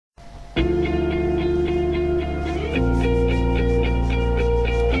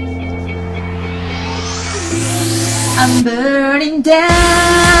I'm burning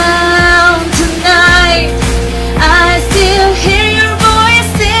down tonight. I still hear your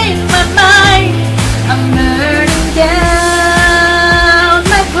voice in my mind. I'm burning down,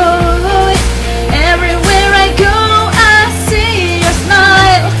 my boy. Everywhere I go, I see your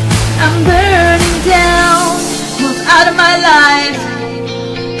smile. I'm burning down. Move out of my life,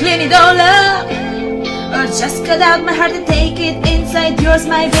 clean it all up, or just cut out my heart and take it inside yours,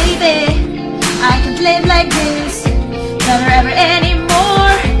 my baby. I can't live like this, never ever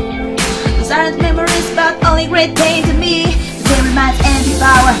anymore. Those aren't memories but only great pain to me. They remind and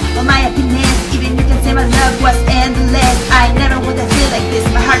devour all my happiness. Even you can say my love was endless. I never would have feel like this,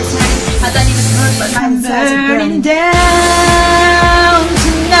 my heart is hurting. I don't even hurt but my desires are burning down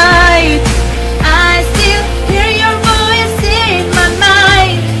tonight. I still hear your voice in my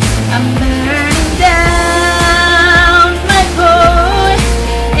mind. I'm burning down, my boy.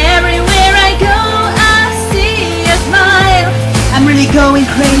 Everywhere I go, I see your smile. I'm really going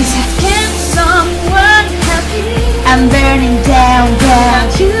crazy. Can someone help me? I'm burning down, down.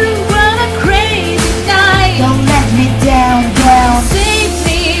 You want a crazy night. Don't let me down, down. Save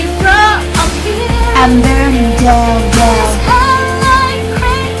me from here. I'm burning down, down.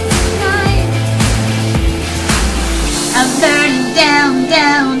 I'm burning down,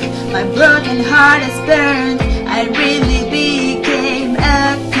 down. My broken heart is burned. I really became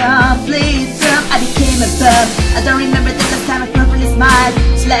a complete drum. I became a bum. I don't remember the last time I properly smiled,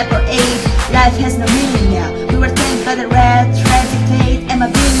 slept or ate. Life has no meaning now. We were thanked by the red threads of fate. Am I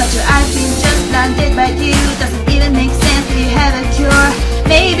being mature? I've been just blinded by you. Doesn't even make sense if you have a cure.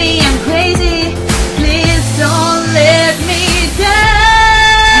 Maybe I'm crazy. Please don't let me down.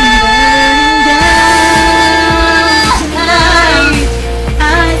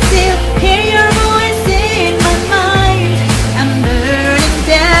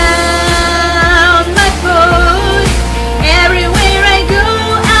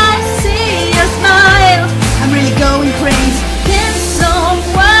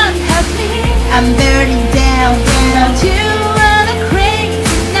 I'm burning down, down. Don't you want a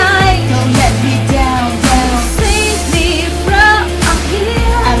crazy night? Don't let me down, down. Save me from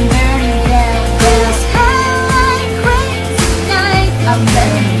here. I'm burning down, down. This hell like crazy night. I'm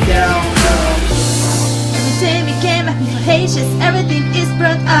burning down, down. Everything became anxious, everything is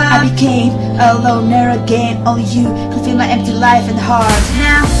brought up. I became a loner again. Only you can fill my empty life and heart.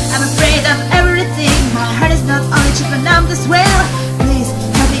 Now I'm afraid of everything. My heart is not only cheap but numbed as well.